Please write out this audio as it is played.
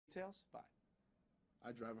Details? Fine.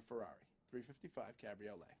 I drive a Ferrari 355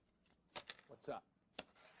 Cabriolet. What's up?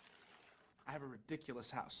 I have a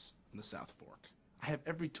ridiculous house in the South Fork. I have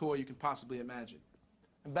every toy you can possibly imagine.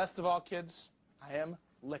 And best of all, kids, I am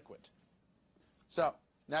liquid. So,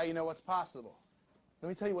 now you know what's possible. Let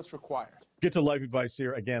me tell you what's required. Get to Life Advice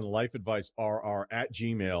here. Again,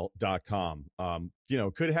 lifeadvicerr@gmail.com.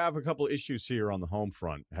 Could have a couple issues here on the home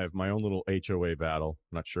front. I have my own little HOA battle.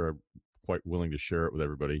 I'm not sure I'm quite willing to share it with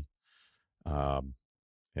everybody. And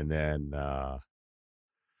then, I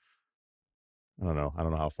don't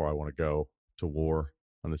know how far I want to go to war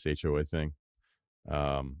on this HOA thing.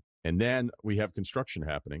 And then we have construction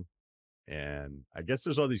happening. And I guess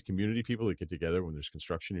there's all these community people that get together when there's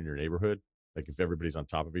construction in your neighborhood. Like if everybody's on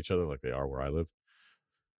top of each other, like they are where I live.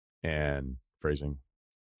 And phrasing.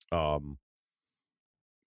 Guys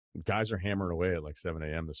are hammering away at like 7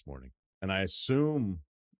 a.m. this morning. And I assume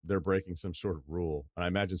they're breaking some sort of rule. And I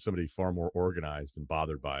imagine somebody far more organized and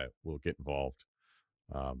bothered by it will get involved.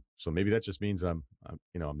 So maybe that just means I'm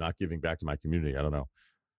not giving back to my community. I don't know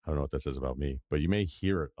what that says about me, but you may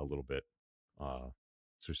hear it a little bit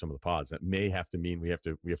through some of the pods. That may have to mean we have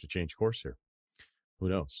to change course here. Who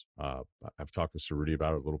knows? I've talked with Cerruti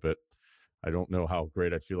about it a little bit. I don't know how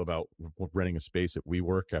great I feel about renting a space at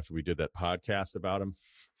WeWork after we did that podcast about him.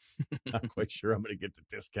 Not quite sure I'm going to get the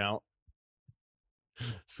discount.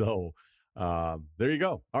 So there you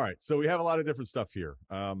go. All right. So we have a lot of different stuff here.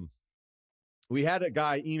 We had a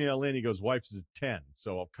guy email in. He goes, wife's is 10.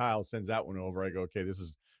 So Kyle sends that one over. I go, okay, this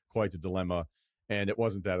is quite the dilemma. And it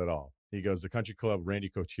wasn't that at all. He goes, the Country Club, Randy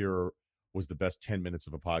Couture was the best 10 minutes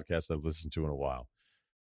of a podcast I've listened to in a while.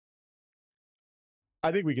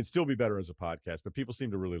 I think we can still be better as a podcast, but people seem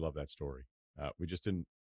to really love that story. We just didn't,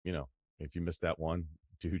 if you missed that one,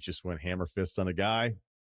 dude just went hammer fists on a guy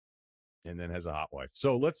and then has a hot wife.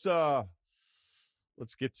 So let's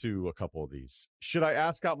get to a couple of these. Should I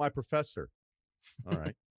ask out my professor? All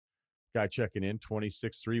right. Guy checking in,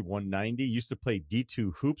 26'3", 190. Used to play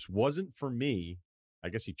D2 hoops. Wasn't for me. I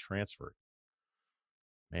guess he transferred.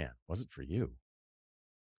 Man, wasn't for you.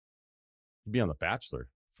 You'd be on The Bachelor,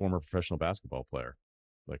 former professional basketball player.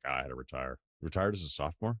 Like, I had to retire. Retired as a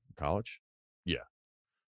sophomore in college? Yeah.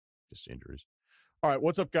 Just injuries. All right,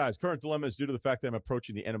 what's up, guys? Current dilemma is due to the fact that I'm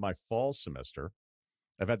approaching the end of my fall semester.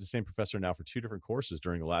 I've had the same professor now for 2 different courses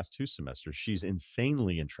during the last 2 semesters. She's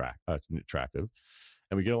insanely attractive,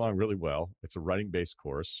 and we get along really well. It's a writing-based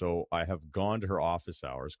course, so I have gone to her office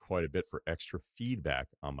hours quite a bit for extra feedback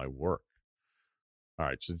on my work. All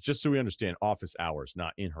right, so just so we understand, office hours,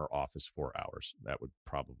 not in her office for hours. That would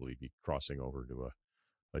probably be crossing over to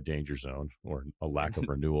a danger zone or a lack of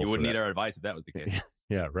renewal. You wouldn't need our advice if that was the case.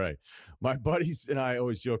 Yeah, right. My buddies and I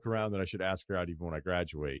always joke around that I should ask her out even when I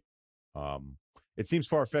graduate. It seems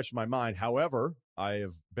far-fetched in my mind. However, I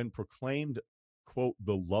have been proclaimed, quote,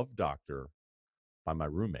 the love doctor by my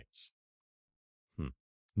roommates.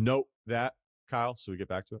 Note that, Kyle, so we get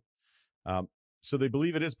back to it. So they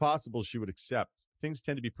believe it is possible she would accept. Things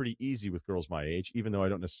tend to be pretty easy with girls my age, even though I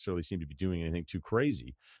don't necessarily seem to be doing anything too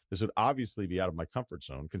crazy. This would obviously be out of my comfort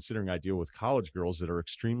zone, considering I deal with college girls that are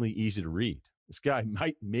extremely easy to read. This guy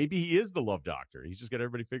maybe he is the love doctor. He's just got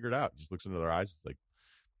everybody figured out. He just looks into their eyes. It's like,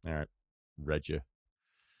 all right, read you.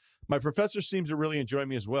 My professor seems to really enjoy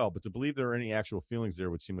me as well, but to believe there are any actual feelings there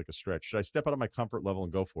would seem like a stretch. Should I step out of my comfort level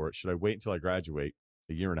and go for it? Should I wait until I graduate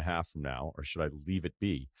a year and a half from now, or should I leave it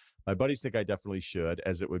be? My buddies think I definitely should,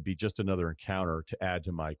 as it would be just another encounter to add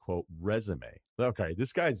to my, quote, resume. Okay,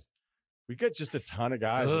 we got just a ton of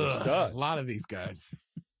guys that are studs. A lot of these guys.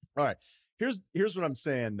 All right, here's what I'm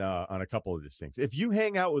saying on a couple of these things. If you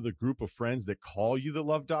hang out with a group of friends that call you the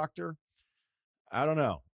love doctor, I don't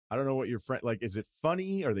know. I don't know what your friend, like, is it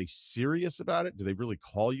funny? Are they serious about it? Do they really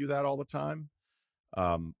call you that all the time?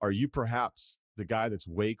 Are you perhaps the guy that's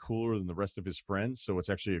way cooler than the rest of his friends? So it's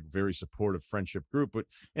actually a very supportive friendship group. But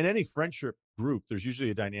in any friendship group, there's usually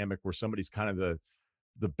a dynamic where somebody's kind of the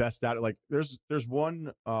best at it. Like there's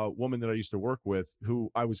one woman that I used to work with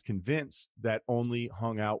who I was convinced that only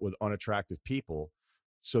hung out with unattractive people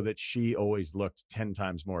so that she always looked 10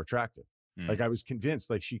 times more attractive. Like I was convinced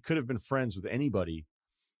like she could have been friends with anybody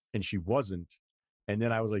and she wasn't. And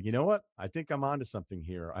then I was like, you know what? I think I'm onto something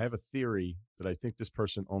here. I have a theory that I think this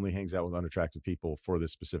person only hangs out with unattractive people for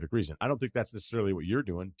this specific reason. I don't think that's necessarily what you're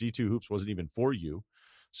doing. D2 Hoops wasn't even for you.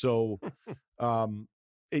 So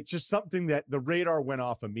it's just something that the radar went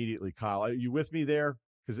off immediately, Kyle. Are you with me there?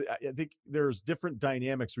 Because I think there's different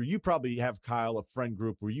dynamics where you probably have, Kyle, a friend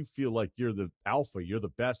group where you feel like you're the alpha, you're the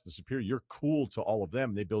best, the superior, you're cool to all of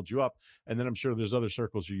them. They build you up. And then I'm sure there's other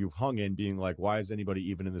circles where you've hung in being like, why is anybody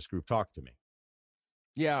even in this group talk to me?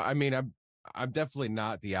 Yeah, I mean, I'm definitely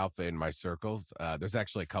not the alpha in my circles. There's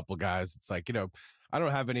actually a couple guys. It's like, I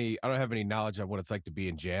don't have any knowledge of what it's like to be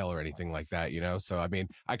in jail or anything like that, So I mean,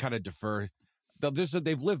 I kind of defer.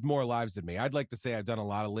 They've lived more lives than me. I'd like to say I've done a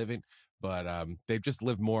lot of living, but they've just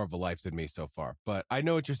lived more of a life than me so far. But I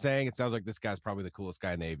know what you're saying. It sounds like this guy's probably the coolest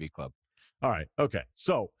guy in the AV club. All right. Okay.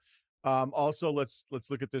 So, also let's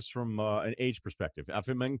look at this from an age perspective. If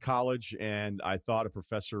I'm in college and I thought a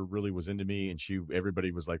professor really was into me, and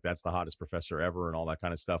everybody was like, "That's the hottest professor ever," and all that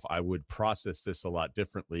kind of stuff, I would process this a lot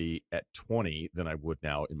differently at 20 than I would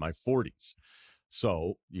now in my 40s.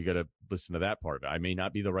 So you got to listen to that part of it. I may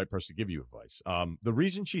not be the right person to give you advice. The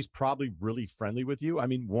reason she's probably really friendly with you, I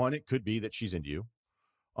mean, one, it could be that she's into you.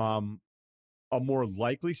 A more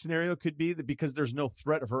likely scenario could be that because there's no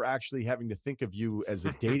threat of her actually having to think of you as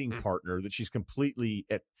a dating partner, that she's completely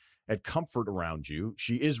at comfort around you.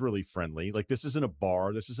 She is really friendly. Like, this isn't a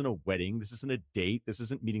bar. This isn't a wedding. This isn't a date. This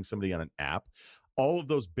isn't meeting somebody on an app. All of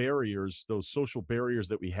those barriers, those social barriers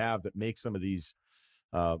that we have that make some of these,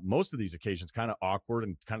 most of these occasions kind of awkward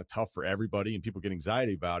and kind of tough for everybody, and people get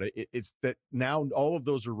anxiety about it. It's that now all of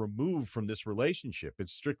those are removed from this relationship.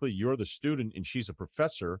 It's strictly you're the student and she's a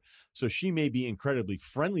professor. So she may be incredibly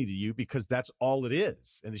friendly to you because that's all it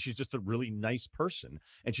is. And she's just a really nice person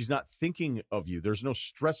and she's not thinking of you. There's no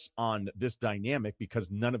stress on this dynamic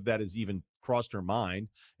because none of that has even crossed her mind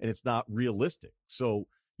and it's not realistic. So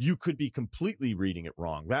you could be completely reading it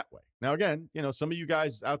wrong that way. Now, again, some of you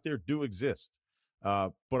guys out there do exist.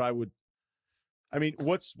 But I mean,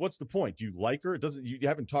 what's the point? Do you like her? You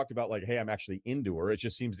haven't talked about like, hey, I'm actually into her. It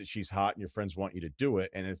just seems that she's hot and your friends want you to do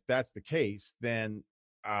it. And if that's the case, then,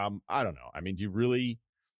 I don't know. I mean,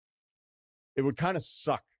 it would kind of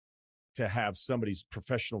suck to have somebody's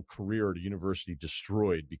professional career at a university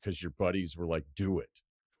destroyed because your buddies were like, do it.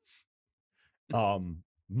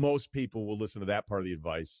 Most people will listen to that part of the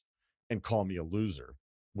advice and call me a loser,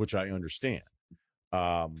 which I understand.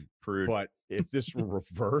 But if this were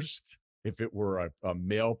reversed, if it were a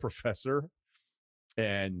male professor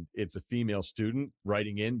and it's a female student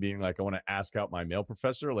writing in being like, I want to ask out my male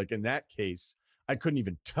professor, like in that case, I couldn't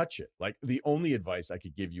even touch it. Like the only advice I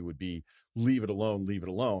could give you would be leave it alone, leave it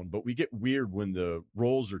alone. But we get weird when the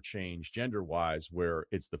roles are changed gender wise, where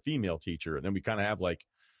it's the female teacher. And then we kind of have like,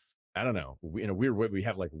 I don't know, in a weird way, we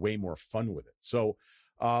have like way more fun with it. So,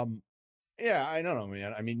 yeah, I don't know,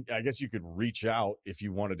 man. I mean, I guess you could reach out if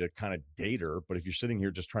you wanted to kind of date her, but if you're sitting here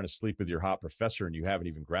just trying to sleep with your hot professor and you haven't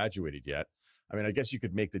even graduated yet, I mean, I guess you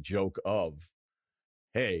could make the joke of,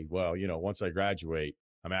 hey, well, once I graduate,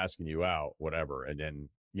 I'm asking you out, whatever. And then,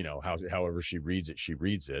 however she reads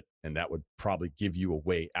it. And that would probably give you a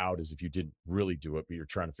way out as if you didn't really do it, but you're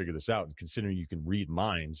trying to figure this out. And considering you can read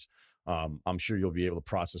minds, I'm sure you'll be able to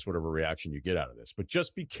process whatever reaction you get out of this. But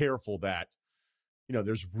just be careful that,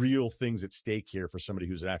 there's real things at stake here for somebody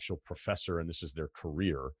who's an actual professor and this is their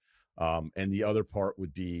career. And the other part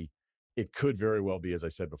would be, it could very well be, as I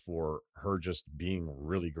said before, her just being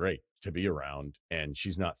really great to be around and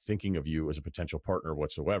she's not thinking of you as a potential partner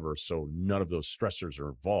whatsoever. So none of those stressors are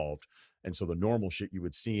involved. And so the normal shit you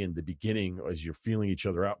would see in the beginning as you're feeling each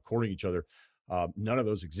other out, courting each other, none of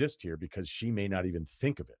those exist here because she may not even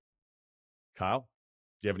think of it. Kyle,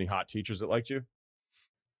 do you have any hot teachers that liked you?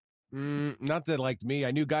 Not that liked me.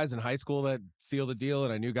 I knew guys in high school that sealed the deal,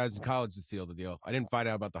 and I knew guys in college that sealed the deal. I didn't find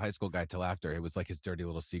out about the high school guy till after. It was like his dirty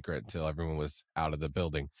little secret until everyone was out of the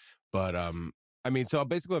building. But I mean, so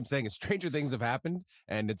basically what I'm saying is stranger things have happened,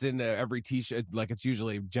 and it's in every t-shirt. Like, it's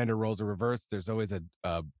usually gender roles are reversed. There's always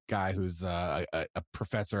a guy who's a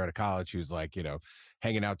professor at a college who's like,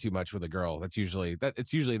 hanging out too much with a girl. It's usually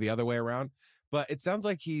the other way around. But it sounds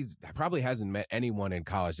like he's probably hasn't met anyone in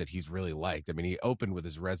college that he's really liked. I mean, he opened with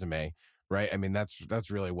his resume, right? I mean, that's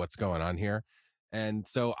really what's going on here. And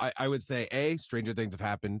so I would say, A, stranger things have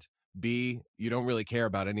happened. B, you don't really care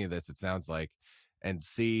about any of this, it sounds like. And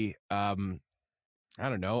C, I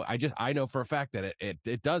don't know. I know for a fact that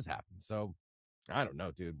it does happen. So I don't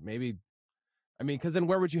know, dude. Maybe, I mean, because then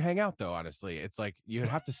where would you hang out, though, honestly? It's like you'd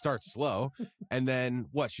have to start slow. And then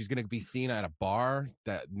what? She's going to be seen at a bar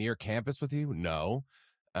that near campus with you? No.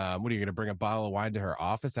 What are you going to bring a bottle of wine to her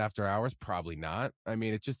office after hours? Probably not. I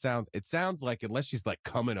mean, it sounds like unless she's like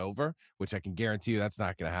coming over, which I can guarantee you that's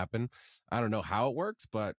not going to happen. I don't know how it works,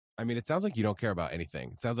 but I mean, it sounds like you don't care about anything.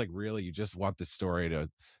 It sounds like really you just want this story to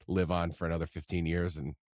live on for another 15 years.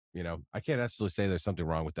 And, I can't necessarily say there's something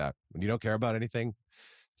wrong with that. When you don't care about anything,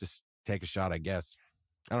 just take a shot, I guess.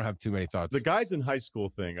 I don't have too many thoughts. The guys in high school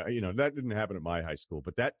thing, that didn't happen at my high school,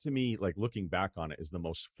 but that to me, like looking back on it, is the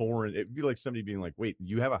most foreign. It'd be like somebody being like, wait,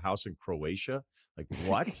 you have a house in Croatia? Like,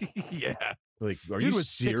 what? Yeah. Like, are Dude you was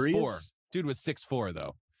serious? 6'4". Dude was 6'4",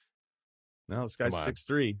 though. No, this guy's Come on.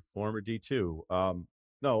 6'3", former D2.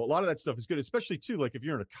 No, a lot of that stuff is good, especially too, like if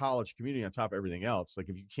you're in a college community on top of everything else, like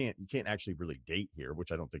if you can't actually really date here,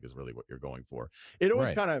 which I don't think is really what you're going for. It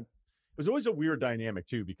always Right. it was always a weird dynamic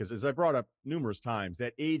too, because as I brought up numerous times,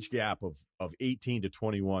 that age gap of 18 to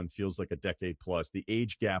 21 feels like a decade plus. The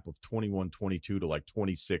age gap of 21, 22 to like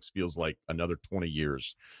 26 feels like another 20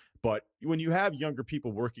 years. But when you have younger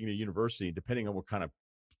people working at a university, depending on what kind of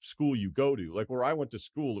school you go to, like where I went to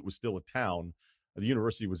school, it was still a town. The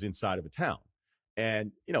university was inside of a town.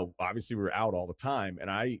 And, obviously we were out all the time.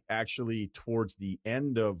 And I actually, towards the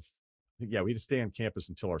end of, we had to stay on campus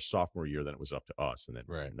until our sophomore year. Then it was up to us. And then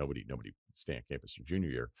nobody would stay on campus for junior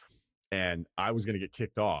year. And I was going to get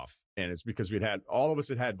kicked off. And it's because all of us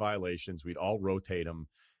had violations. We'd all rotate them.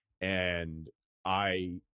 And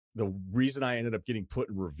the reason I ended up getting put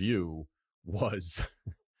in review was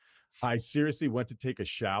I seriously went to take a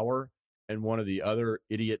shower, and one of the other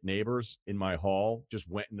idiot neighbors in my hall just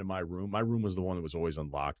went into my room. My room was the one that was always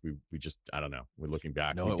unlocked. We just, I don't know. We're looking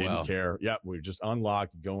back. We didn't care. Yeah, we were just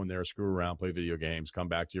unlocked, go in there, screw around, play video games, come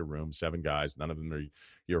back to your room, 7 guys. None of them are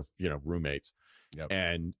your roommates. Yep.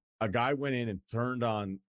 And a guy went in and turned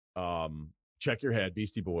on Check Your Head,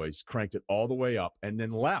 Beastie Boys, cranked it all the way up, and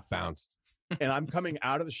then left. Bounced. And I'm coming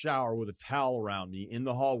out of the shower with a towel around me in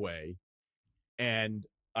the hallway, and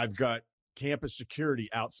I've got campus security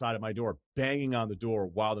outside of my door banging on the door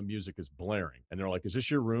while the music is blaring. And they're like, "Is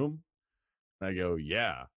this your room?" And I go,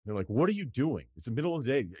 "Yeah." They're like, "What are you doing? It's the middle of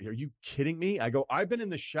the day. Are you kidding me?" I go, "I've been in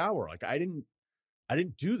the shower. Like, I didn't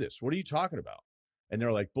do this. What are you talking about?" And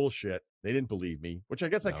they're like, "Bullshit." They didn't believe me, which I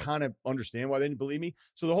guess I kind of understand why they didn't believe me.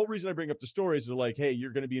 So the whole reason I bring up the story is they're like, "Hey,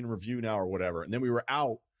 you're going to be in review now," or whatever. And then we were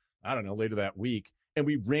out, I don't know, later that week. And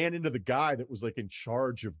we ran into the guy that was like in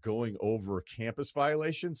charge of going over campus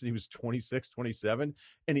violations. And he was 26, 27.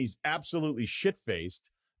 And he's absolutely shit-faced.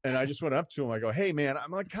 And I just went up to him. I go, "Hey, man,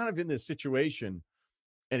 I'm like kind of in this situation."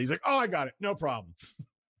 And he's like, "Oh, I got it. No problem."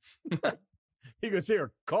 He goes,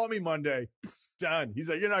 "Here, call me Monday." Done. He's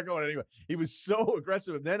like, "You're not going anywhere." He was so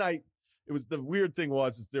aggressive. And then the weird thing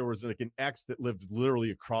is there was like an ex that lived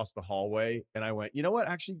literally across the hallway. And I went, you know what?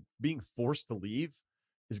 Actually being forced to leave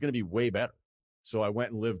is going to be way better. So I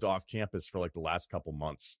went and lived off campus for like the last couple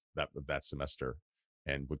months of that semester,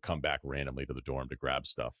 and would come back randomly to the dorm to grab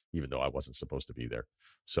stuff, even though I wasn't supposed to be there.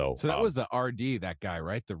 So that was the RD, that guy,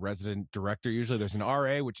 right? The resident director. Usually there's an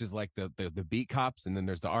RA, which is like the beat cops. And then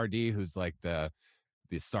there's the RD, who's like the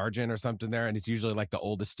sergeant or something there. And he's usually like the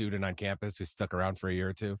oldest student on campus who stuck around for a year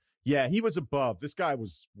or two. Yeah, he was above. This guy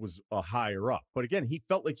was a higher up. But again, he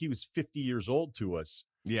felt like he was 50 years old to us.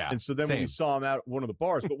 Yeah. And so then when we saw him out at one of the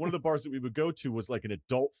bars, but one of the bars that we would go to was like an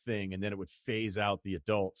adult thing, and then it would phase out the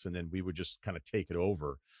adults, and then we would just kind of take it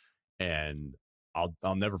over. And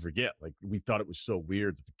I'll never forget, like, we thought it was so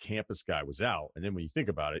weird that the campus guy was out. And then when you think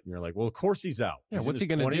about it, you're like, well, of course he's out. Yeah, He's what's in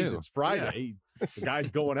he his going to 20s. do? It's Friday. Yeah. The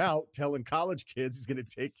guy's going out telling college kids he's going to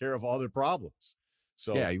take care of all their problems.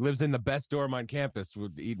 So yeah, he lives in the best dorm on campus,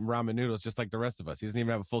 with eating ramen noodles just like the rest of us. He doesn't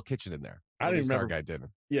even have a full kitchen in there. I didn't remember. Guy didn't.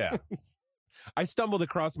 Yeah. I stumbled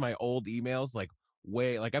across my old emails,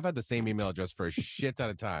 I've had the same email address for a shit ton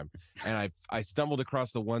of time. And I stumbled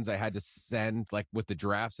across the ones I had to send, like with the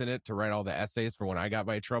drafts in it, to write all the essays for when I got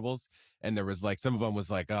my troubles. And there was like, some of them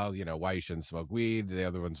was like, "Oh, why you shouldn't smoke weed." The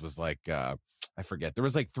other ones was like, I forget. There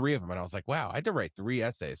was like 3 of them. And I was like, wow, I had to write 3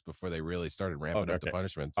 essays before they really started ramping up the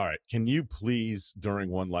punishments. All right. Can you please,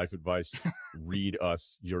 during One Life Advice, read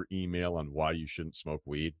us your email on why you shouldn't smoke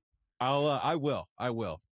weed? I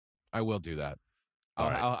will do that.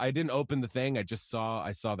 Right. I didn't open the thing. I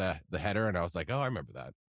saw the header, and I was like, oh, I remember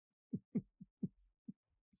that.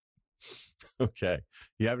 Okay.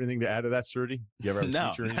 You have anything to add to that, Surdy? You ever have a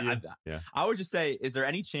No. teacher in you? Yeah. I would just say, is there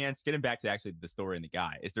any chance, getting back to actually the story and the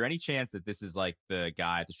guy, is there any chance that this is like the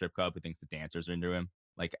guy at the strip club who thinks the dancers are into him?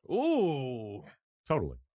 Like, ooh,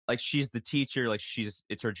 totally. Like, she's the teacher, like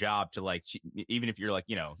it's her job to even if you're like,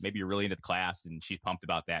 maybe you're really into the class and she's pumped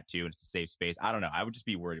about that too, and it's a safe space. I don't know. I would just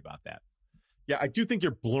be worried about that. Yeah, I do think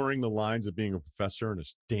you're blurring the lines of being a professor and a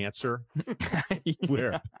dancer.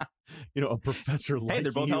 Where, a professor like hey,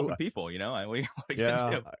 they're both you, helping people, what are you yeah,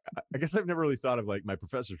 gonna do? I guess I've never really thought of like, my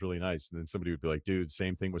professor's really nice, and then somebody would be like, "Dude,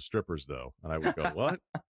 same thing with strippers though," and I would go, "What?"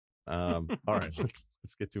 All right,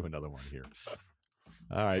 let's get to another one here.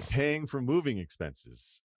 All right, paying for moving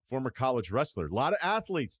expenses. Former college wrestler. A lot of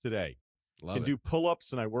athletes today. Can do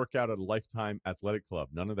pull-ups, and I work out at a Lifetime athletic club.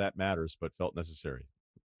 None of that matters, but felt necessary.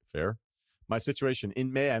 Fair. My situation: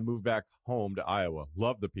 in May, I moved back home to Iowa.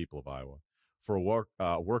 Love the people of Iowa. for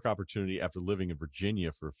a work opportunity after living in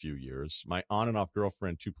Virginia for a few years. My on and off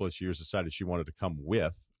girlfriend, 2+ years, decided she wanted to come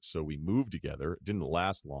with, so we moved together. It didn't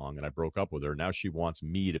last long, and I broke up with her. Now she wants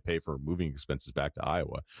me to pay for her moving expenses back to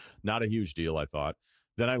Iowa. Not a huge deal, I thought.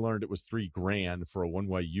 Then I learned it was $3,000 for a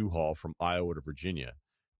one-way U-Haul from Iowa to Virginia.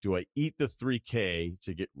 Do I eat the $3K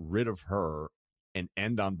to get rid of her and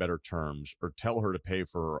end on better terms, or tell her to pay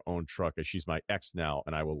for her own truck as she's my ex now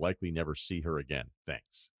and I will likely never see her again?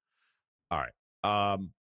 Thanks. All right.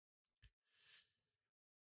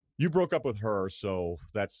 You broke up with her, so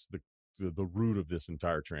that's the root of this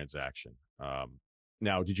entire transaction.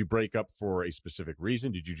 Now, did you break up for a specific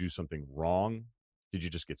reason? Did you do something wrong? Did you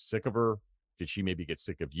just get sick of her? Did she maybe get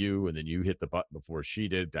sick of you and then you hit the button before she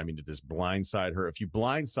did? I mean, did this blindside her? If you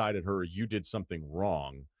blindsided her, you did something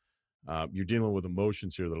wrong. You're dealing with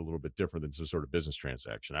emotions here that are a little bit different than some sort of business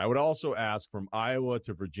transaction. I would also ask, from Iowa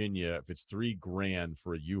to Virginia, if it's $3,000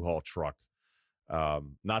 for a U-Haul truck.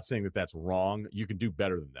 Not saying that that's wrong. You can do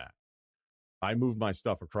better than that. I moved my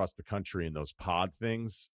stuff across the country in those pod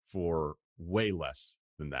things for way less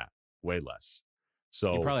than that. Way less.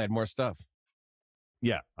 So You probably had more stuff.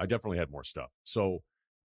 yeah, I definitely had more stuff. So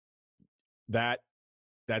that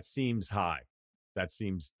seems high. That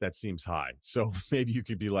seems high. So maybe you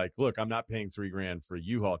could be like, look, I'm not paying $3,000 for a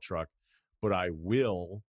U-Haul truck, but I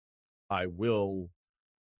will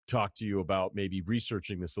talk to you about maybe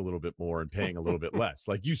researching this a little bit more and paying a little bit less.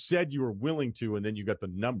 Like you said you were willing to, and then you got the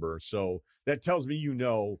number. So that tells me, you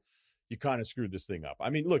kind of screwed this thing up. I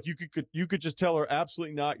mean, look, you could just tell her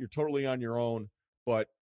absolutely not. You're totally on your own, but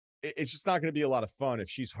it's just not going to be a lot of fun if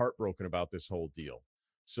she's heartbroken about this whole deal.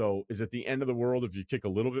 So is it the end of the world if you kick a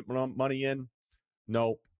little bit more money in?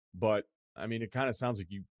 Nope. But I mean, it kind of sounds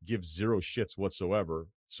like you give zero shits whatsoever.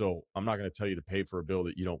 So I'm not going to tell you to pay for a bill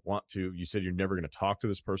that you don't want to. You said you're never going to talk to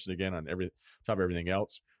this person again on top of everything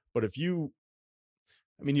else. But you're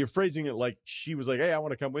phrasing it like she was like, hey, I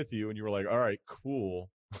want to come with you. And you were like, all right,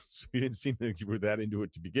 cool. So you didn't seem like you were that into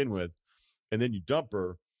it to begin with. And then you dump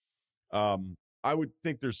her. I would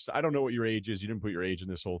think I don't know what your age is. You didn't put your age in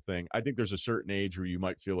this whole thing. I think there's a certain age where you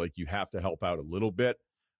might feel like you have to help out a little bit,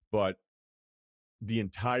 but the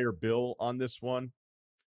entire bill on this one,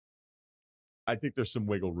 I think there's some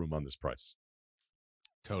wiggle room on this price.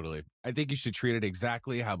 Totally. I think you should treat it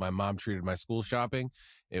exactly how my mom treated my school shopping.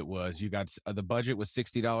 It was, you got the budget was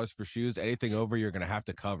 $60 for shoes. Anything over, you're going to have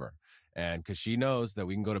to cover. And because she knows that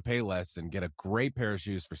we can go to Payless and get a great pair of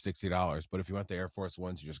shoes for $60. But if you want the Air Force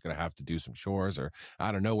Ones, you're just going to have to do some chores, or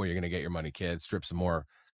I don't know where you're going to get your money, kid. Strip some more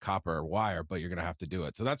copper wire, but you're going to have to do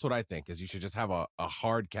it. So that's what I think is you should just have a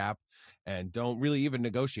hard cap and don't really even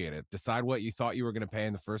negotiate it. Decide what you thought you were going to pay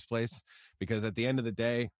in the first place. Because at the end of the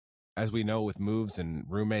day, as we know with moves and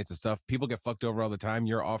roommates and stuff, people get fucked over all the time.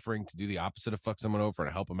 You're offering to do the opposite of fuck someone over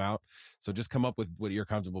and help them out. So just come up with what you're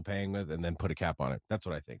comfortable paying with and then put a cap on it. That's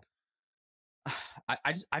what I think.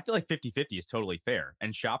 I feel like 50-50 is totally fair,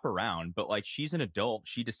 and shop around. But like, she's an adult.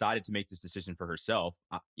 She decided to make this decision for herself.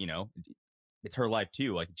 It's her life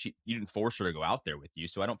too. Like, you didn't force her to go out there with you.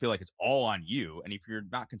 So I don't feel like it's all on you. And if you're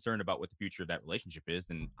not concerned about what the future of that relationship is,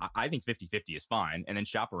 then I think 50-50 is fine. And then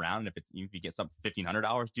shop around. And if you get something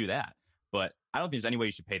 $1,500, do that. But I don't think there's any way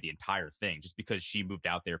you should pay the entire thing just because she moved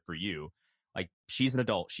out there for you. Like, she's an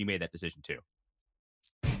adult. She made that decision too.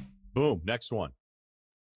 Boom. Next one.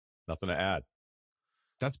 Nothing to add.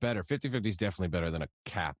 That's better. 50-50 is definitely better than a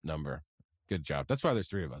cap number. Good job. That's why there's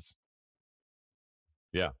 3 of us.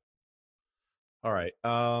 Yeah. All right.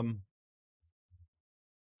 The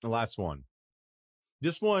last one.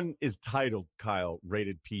 This one is titled, Kyle,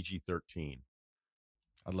 rated PG-13.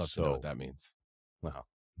 I'd love to know what that means. Well,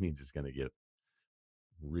 it means it's going to get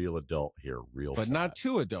real adult here real But fast. not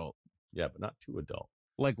too adult. Yeah, but not too adult.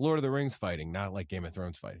 Like Lord of the Rings fighting, not like Game of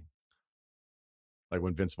Thrones fighting. Like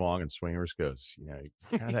when Vince Vaughn and Swingers goes,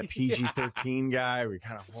 kind of that PG-13 guy. We're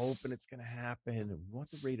kind of hoping it's going to happen. And we want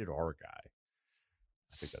the rated R guy.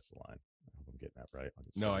 I think that's the line. I hope I'm getting that right.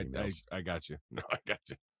 No, I got you. No, I got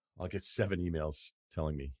you. I'll get 7 emails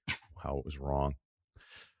telling me how it was wrong.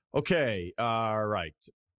 Okay. All right.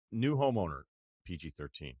 New homeowner,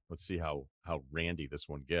 PG-13. Let's see how randy this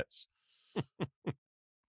one gets.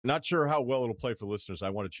 Not sure how well it'll play for listeners.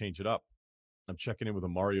 I want to change it up. I'm checking in with a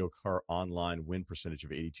Mario Kart Online win percentage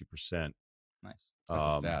of 82%. Nice.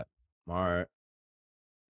 That's a stat. All right.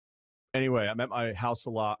 Anyway, I'm at my house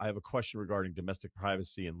a lot. I have a question regarding domestic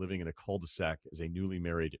privacy and living in a cul-de-sac as a newly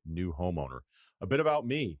married new homeowner. A bit about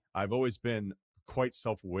me. I've always been quite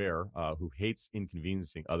self-aware, who hates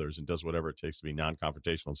inconveniencing others and does whatever it takes to be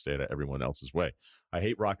non-confrontational and stay out of everyone else's way. I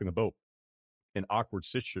hate rocking the boat. and awkward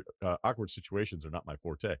situations are not my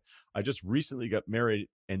forte. I just recently got married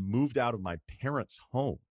and moved out of my parents'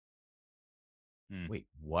 home. Wait,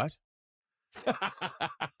 what?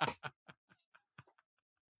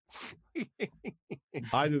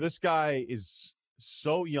 Either this guy is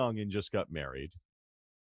so young and just got married,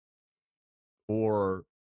 or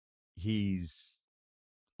he's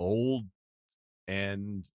old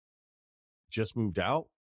and just moved out.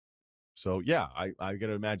 So, yeah, I got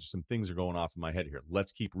to imagine some things are going off in my head here.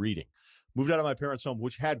 Let's keep reading. Moved out of my parents' home,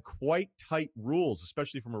 which had quite tight rules,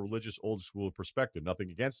 especially from a religious old school perspective. Nothing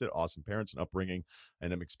against it. Awesome parents and upbringing,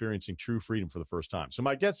 and I'm experiencing true freedom for the first time. So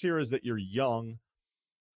my guess here is that you're young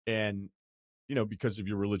and, you know, because of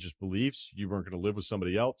your religious beliefs, you weren't going to live with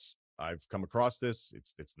somebody else. I've come across this.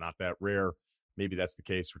 It's not that rare. Maybe that's the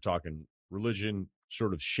case. We're talking religion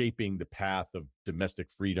sort of shaping the path of domestic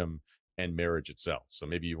freedom and marriage itself. So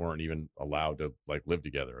maybe you weren't even allowed to like live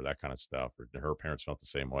together or that kind of stuff, or her parents felt the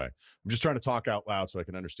same way. I'm just trying to talk out loud so I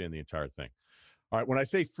can understand the entire thing. All right. When I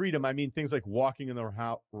say freedom, I mean things like walking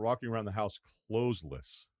around the house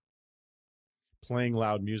clothesless, playing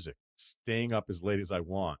loud music, staying up as late as I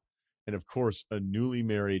want, and of course, a newly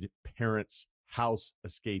married parent's house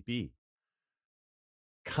escapee.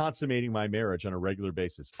 Consummating my marriage on a regular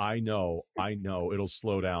basis. I know, it'll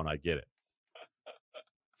slow down. I get it.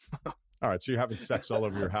 All right, so you're having sex all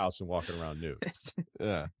over your house and walking around nude.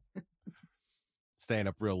 Yeah. Staying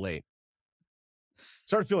up real late.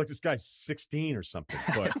 Starting to feel like this guy's 16 or something,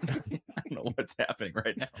 but I don't know what's happening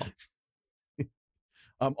right now.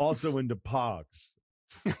 I'm also into pogs.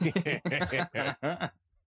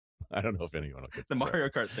 I don't know if anyone will get the Mario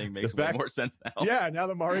Kart thing makes way more sense now. Yeah, now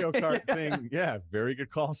the Mario Kart thing. Yeah, very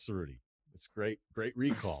good call, Cerruti. It's great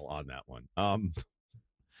recall on that one.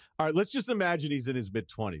 All right, let's just imagine he's in his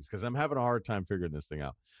mid-20s because I'm having a hard time figuring this thing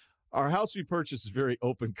out. Our house we purchased is very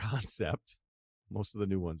open concept. Most of the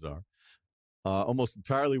new ones are. Almost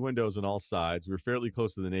entirely windows on all sides. We're fairly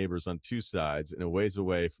close to the neighbors on two sides and a ways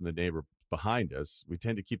away from the neighbor behind us. We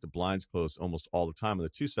tend to keep the blinds closed almost all the time on the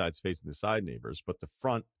two sides facing the side neighbors, but the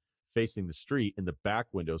front facing the street and the back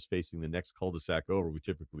windows facing the next cul-de-sac over, we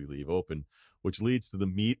typically leave open, which leads to the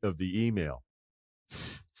meat of the email.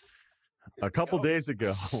 A couple days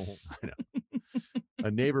ago, I know, a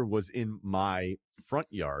neighbor was in my front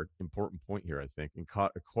yard, important point here, I think, and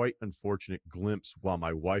caught a quite unfortunate glimpse while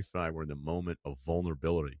my wife and I were in the moment of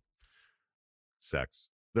vulnerability. Sex.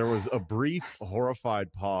 There was a brief,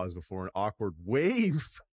 horrified pause before an awkward wave.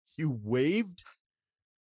 You waved?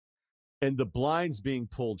 And the blinds being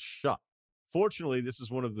pulled shut. Fortunately, this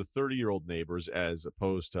is one of the 30-year-old neighbors as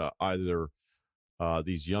opposed to either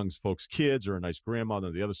these young folks' kids or a nice grandmother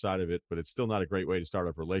on the other side of it, but it's still not a great way to start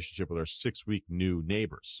a relationship with our 6-week new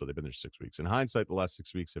neighbors. So they've been there 6 weeks. In hindsight, the last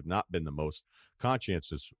 6 weeks have not been the most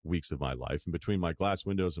conscientious weeks of my life. And between my glass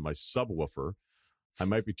windows and my subwoofer, I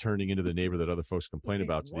might be turning into the neighbor that other folks complain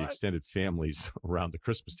about to the extended families around the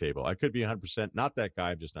Christmas table. I could be 100% not that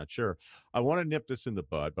guy. I'm just not sure. I want to nip this in the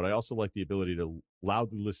bud, but I also like the ability to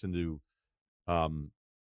loudly listen to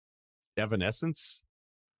Evanescence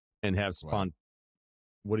and have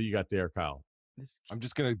What do you got there, Kyle? I'm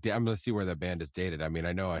gonna see where that band is dated. I mean,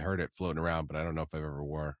 I know I heard it floating around, but I don't know if I've ever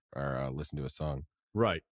wore or listened to a song.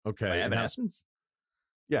 Right. Okay. By Evanescence?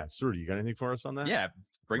 Yeah, Cerruti, you got anything for us on that? Yeah,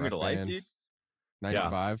 Bring Me Rock to Life, band. dude.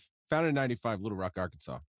 95. Yeah. Founded in 95, Little Rock,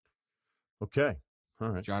 Arkansas. Okay. All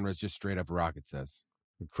right. Genre is just straight up rock, it says.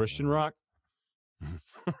 Christian rock?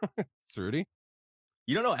 Cerruti?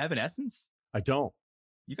 You don't know Evanescence? I don't.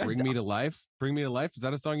 You guys Bring Me to Life? Bring Me to Life? Is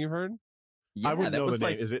that a song you've heard? Yeah, I wouldn't know the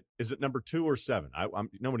name. Is it number 2 or 7?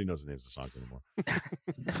 Nobody knows the names of the songs anymore.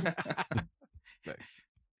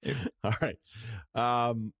 Nice. All right.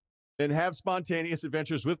 And have spontaneous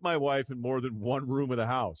adventures with my wife in more than one room of the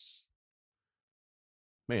house.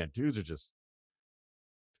 Man, dudes are just...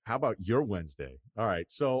 How about your Wednesday? All right.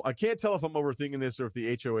 So I can't tell if I'm overthinking this or if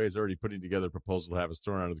the HOA is already putting together a proposal to have us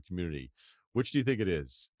thrown out of the community. Which do you think it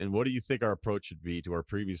is? And what do you think our approach should be to our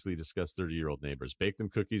previously discussed 30-year-old neighbors? Bake them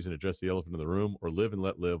cookies and address the elephant in the room, or live and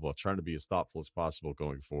let live while trying to be as thoughtful as possible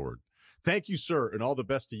going forward? Thank you, sir, and all the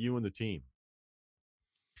best to you and the team.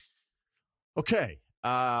 Okay.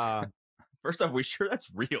 First off, we sure that's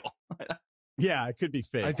real? Yeah, it could be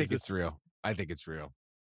fake. I think it's real.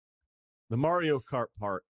 The Mario Kart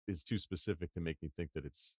part is too specific to make me think that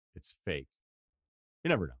it's fake. You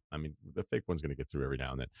never know. I mean, the fake one's going to get through every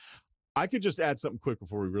now and then. I could just add something quick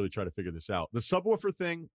before we really try to figure this out. The subwoofer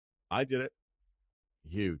thing, I did it.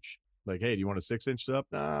 Huge. Like, hey, do you want a 6-inch sub?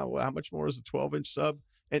 Nah, well, how much more is a 12-inch sub?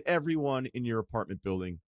 And everyone in your apartment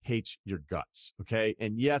building hates your guts, okay?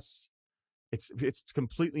 And yes, It's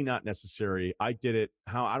completely not necessary. I did it.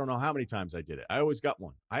 I don't know how many times I did it. I always got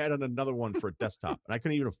one. I had another one for a desktop, and I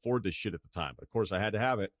couldn't even afford this shit at the time. But of course, I had to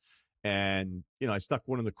have it. And I stuck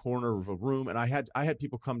one in the corner of a room, and I had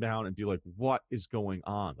people come down and be like, "What is going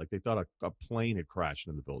on?" Like they thought a plane had crashed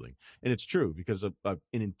into the building, and it's true because of an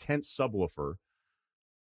intense subwoofer.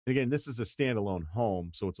 And again, this is a standalone home,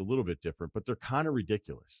 so it's a little bit different, but they're kind of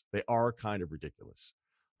ridiculous. They are kind of ridiculous.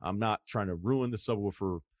 I'm not trying to ruin the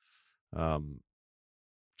subwoofer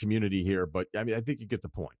community here, but I mean, I think you get the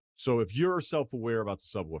point. So if you're self-aware about the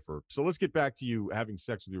subwoofer, so let's get back to you having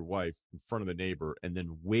sex with your wife in front of the neighbor and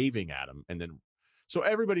then waving at him, and then so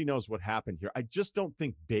everybody knows what happened here. I just don't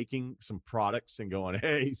think baking some products and going,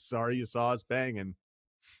 "Hey, sorry you saw us banging.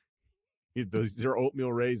 These are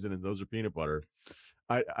oatmeal raisin and those are peanut butter."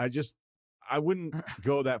 I wouldn't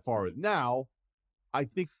go that far. Now, I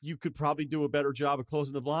think you could probably do a better job of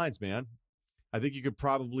closing the blinds, man. I think you could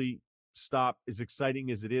probably stop, as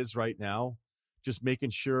exciting as it is right now, just making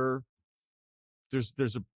sure just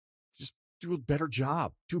do a better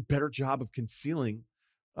job. Do a better job of concealing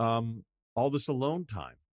all this alone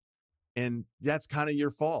time. And that's kind of your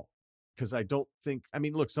fault. Because I don't think, I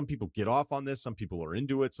mean, look, some people get off on this. Some people are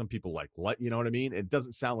into it. Some people you know what I mean? It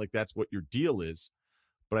doesn't sound like that's what your deal is.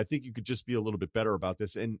 But I think you could just be a little bit better about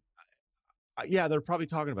this. And yeah, they're probably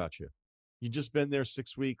talking about you. You've just been there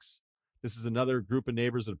 6 weeks. This is another group of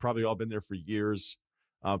neighbors that have probably all been there for years.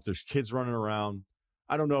 If there's kids running around,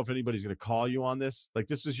 I don't know if anybody's going to call you on this. Like,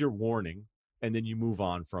 this was your warning, and then you move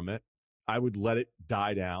on from it. I would let it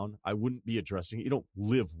die down. I wouldn't be addressing it. You don't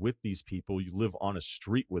live with these people. You live on a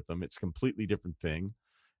street with them. It's a completely different thing.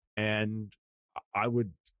 And I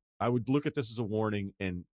would look at this as a warning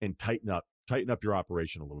and tighten up your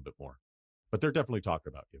operation a little bit more. But they're definitely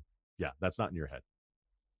talking about you. Yeah, that's not in your head.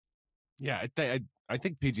 Yeah, I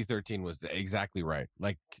think PG-13 was exactly right.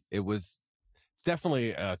 Like it's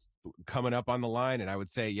definitely coming up on the line, and I would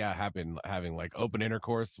say, yeah, having like open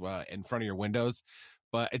intercourse in front of your windows.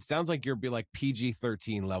 But it sounds like you're like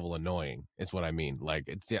PG-13 level annoying is what I mean. Like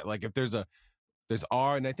like if there's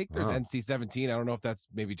R, and I think there's NC-17. I don't know if that's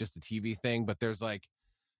maybe just a TV thing, but there's like,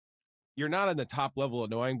 you're not on the top level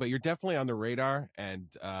annoying, but you're definitely on the radar, and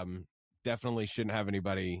definitely shouldn't have any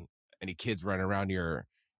kids running around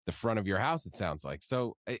the front of your house, it sounds like.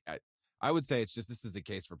 So I would say this is the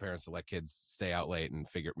case for parents to let kids stay out late and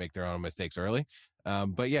make their own mistakes early.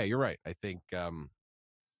 But yeah, you're right. I think,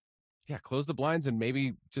 close the blinds and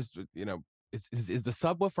maybe just, is the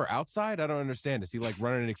subwoofer outside? I don't understand. Is he like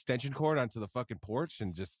running an extension cord onto the fucking porch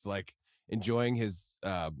and just like enjoying his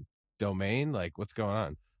domain? Like, what's going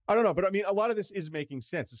on? I don't know, but I mean, a lot of this is making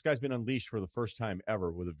sense. This guy's been unleashed for the first time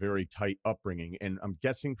ever with a very tight upbringing, and I'm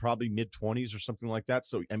guessing probably mid-20s or something like that.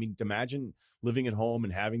 So, I mean, imagine living at home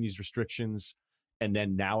and having these restrictions, and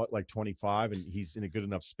then now at like 25, and he's in a good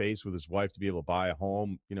enough space with his wife to be able to buy a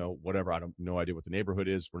home, whatever. I don't no idea what the neighborhood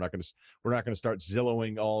is. We're not going to start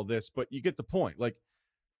Zillowing all this, but you get the point. Like,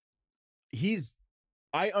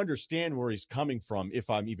 I understand where he's coming from if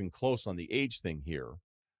I'm even close on the age thing here.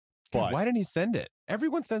 But why didn't he send it?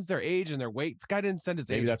 Everyone sends their age and their weight. This guy didn't send his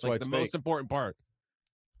age. That's why like it's the fake. most important part.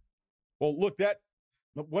 Well, look,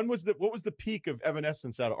 what was the peak of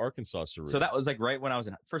Evanescence out of Arkansas, Saru? So that was like right when I was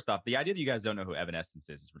first off, the idea that you guys don't know who Evanescence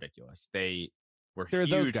is ridiculous. They were They're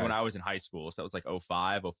huge when I was in high school. So that was like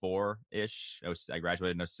 05, 04-ish. I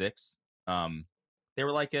graduated in 06. They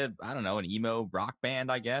were like an emo rock band,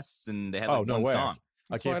 I guess. And they had like one song.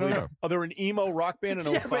 I can't believe it. Oh, they're an emo rock band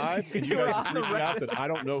in 05? And you guys are freaking out that I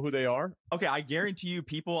don't know who they are? Okay, I guarantee you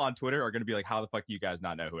people on Twitter are going to be like, how the fuck do you guys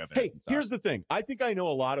not know who Evanescence are? Here's the thing. I think I know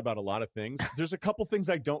a lot about a lot of things. There's a couple things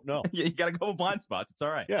I don't know. Yeah, you got a couple blind spots. It's all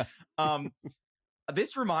right. Yeah.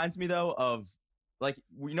 This reminds me, though, of, like,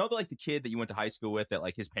 the kid that you went to high school with that,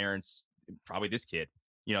 like, his parents, probably this kid,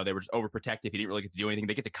 they were just overprotective. He didn't really get to do anything.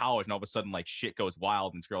 They get to college, and all of a sudden, like, shit goes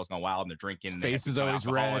wild, and this girl's going wild, and they're drinking. His face is always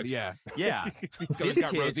red. Yeah. Yeah. He's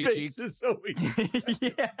got rosy cheeks. Is always...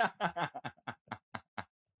 Yeah.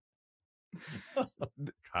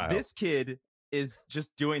 This kid is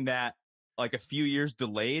just doing that like a few years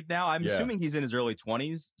delayed now. I'm assuming he's in his early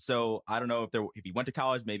 20s. So I don't know if he went to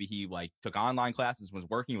college, maybe he like took online classes, was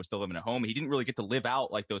working, was still living at home. He didn't really get to live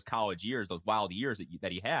out like those college years, those wild years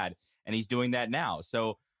that he had. And he's doing that now.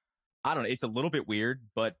 So I don't know. It's a little bit weird,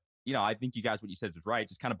 but I think you guys, what you said was right.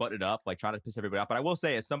 Just kind of button it up, like trying to piss everybody off. But I will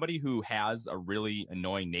say, as somebody who has a really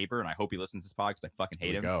annoying neighbor, and I hope he listens to this podcast because I fucking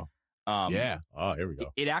hate him. Yeah. Oh, here we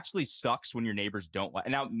go. It actually sucks when your neighbors don't like.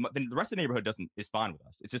 Now the rest of the neighborhood is fine with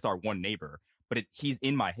us. It's just our one neighbor. But he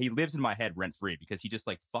lives in my head rent free because he just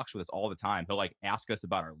like fucks with us all the time. He'll like ask us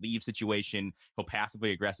about our leave situation. He'll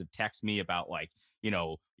passively aggressive text me about like,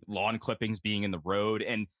 lawn clippings being in the road.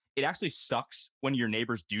 And it actually sucks when your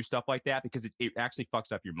neighbors do stuff like that because it actually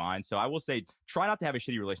fucks up your mind. So I will say, try not to have a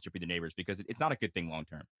shitty relationship with your neighbors because it's not a good thing long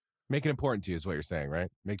term. Make it important to you is what you're saying, right?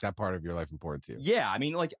 Make that part of your life important to you. Yeah, I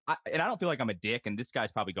mean, like, I don't feel like I'm a dick, and this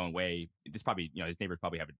guy's probably going way. This probably, his neighbors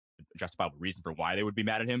probably have a justifiable reason for why they would be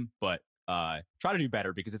mad at him. But try to do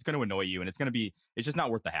better because it's going to annoy you, and it's just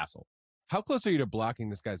not worth the hassle. How close are you to blocking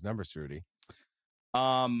this guy's numbers, Rudy?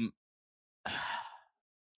 I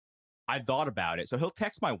thought about it. So he'll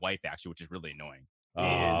text my wife actually, which is really annoying.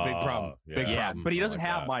 Big problem. Big problem. But he doesn't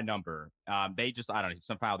have my number. They just, I don't know,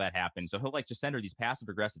 somehow that happened. So he'll like just send her these passive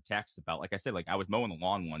aggressive texts about, like I said, like I was mowing the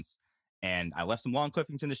lawn once and I left some lawn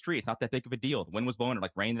clippings in the street. It's not that big of a deal. The wind was blowing, or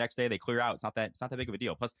like rain the next day, they clear out. It's not that big of a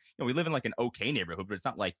deal. Plus, we live in like an okay neighborhood, but it's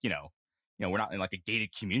not like, we're not in like a gated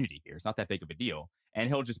community here. It's not that big of a deal. And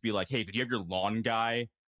he'll just be like, hey, could you have your lawn guy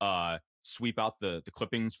sweep out the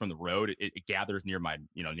clippings from the road? It gathers near my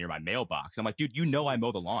mailbox. I'm like, dude, I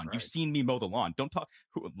mow the lawn. You've seen me mow the lawn. Don't talk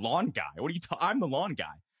lawn guy. What are you I'm the lawn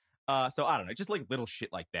guy. So I don't know, just like little shit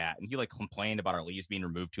like that. And he like complained about our leaves being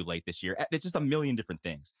removed too late this year. It's just a million different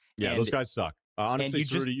things. Yeah, and those guys suck. Honestly,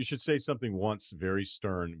 Rudy, you should say something once, very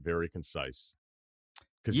stern, very concise.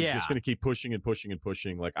 Because he's just going to keep pushing and pushing and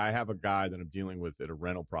pushing. Like I have a guy that I'm dealing with at a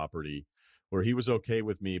rental property where he was okay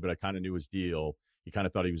with me, but I kind of knew his deal. He kind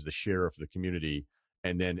of thought he was the sheriff of the community.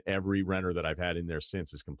 And then every renter that I've had in there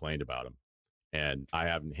since has complained about him. And I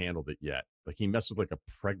haven't handled it yet. Like he messed with like a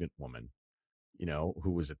pregnant woman,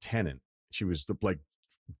 who was a tenant. She was like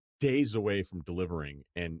days away from delivering.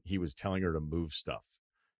 And he was telling her to move stuff.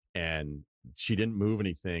 And she didn't move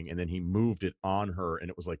anything. And then he moved it on her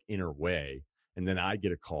and it was like in her way. And then I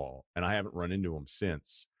get a call and I haven't run into him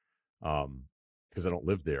since because I don't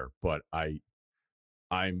live there. But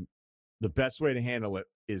I'm the best way to handle it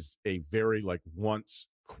is a very like once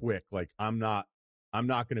quick, like I'm not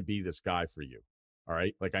going to be this guy for you. All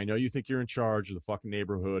right. Like I know you think you're in charge of the fucking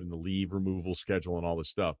neighborhood and the leave removal schedule and all this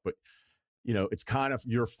stuff, but it's kind of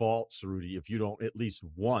your fault, Cerruti, if you don't at least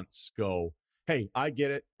once go, hey, I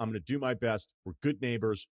get it. I'm going to do my best. We're good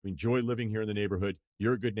neighbors. We enjoy living here in the neighborhood.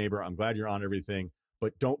 You're a good neighbor. I'm glad you're on everything,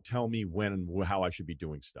 but don't tell me when and how I should be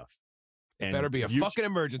doing stuff. It better be a fucking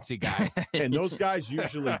emergency guy. And those guys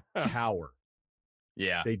usually cower.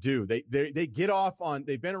 Yeah, they do. They get off on.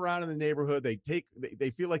 They've been around in the neighborhood. They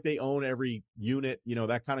feel like they own every unit.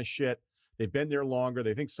 That kind of shit. They've been there longer.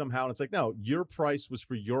 They think somehow, and it's like, no, your price was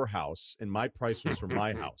for your house, and my price was for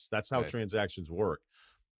my house. That's how transactions work.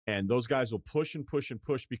 And those guys will push and push and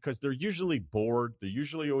push because they're usually bored. They're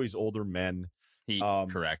usually always older men.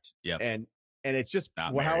 Correct. Yeah. And it's just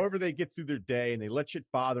however they get through their day and they let shit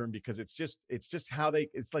bother them because it's just how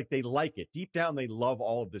it's like they like it. Deep down, they love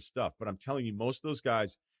all of this stuff. But I'm telling you, most of those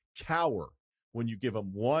guys cower when you give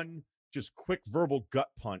them one just quick verbal gut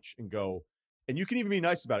punch and go, and you can even be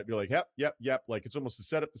nice about it. You're like, yep. Like it's almost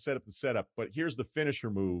the setup. But here's the finisher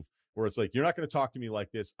move where it's like, you're not going to talk to me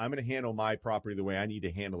like this. I'm going to handle my property the way I need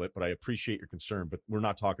to handle it. But I appreciate your concern, but we're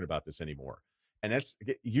not talking about this anymore. And that's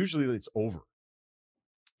usually it's over.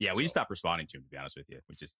 Yeah, we just stopped responding to him, to be honest with you.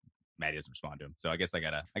 Maddie doesn't respond to him. So I guess I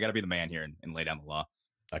gotta be the man here and lay down the law.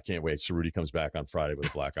 I can't wait. Cerruti comes back on Friday with a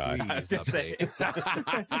black eye. I was gonna say, fucking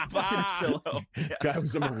Russillo. Guy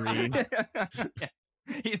was a Marine. Yeah.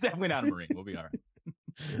 He's definitely not a Marine. We'll be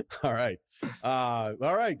all right. All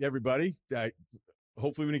right, everybody.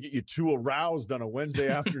 Hopefully we can get you too aroused on a Wednesday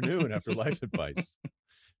afternoon after Life Advice.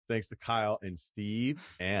 Thanks to Kyle and Steve.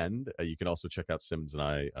 And you can also check out Simmons and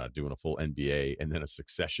I doing a full NBA and then a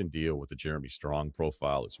Succession deal with the Jeremy Strong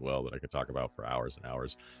profile as well that I could talk about for hours and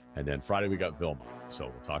hours. And then Friday we got Vilma.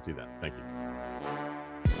 So we'll talk to you then. Thank you.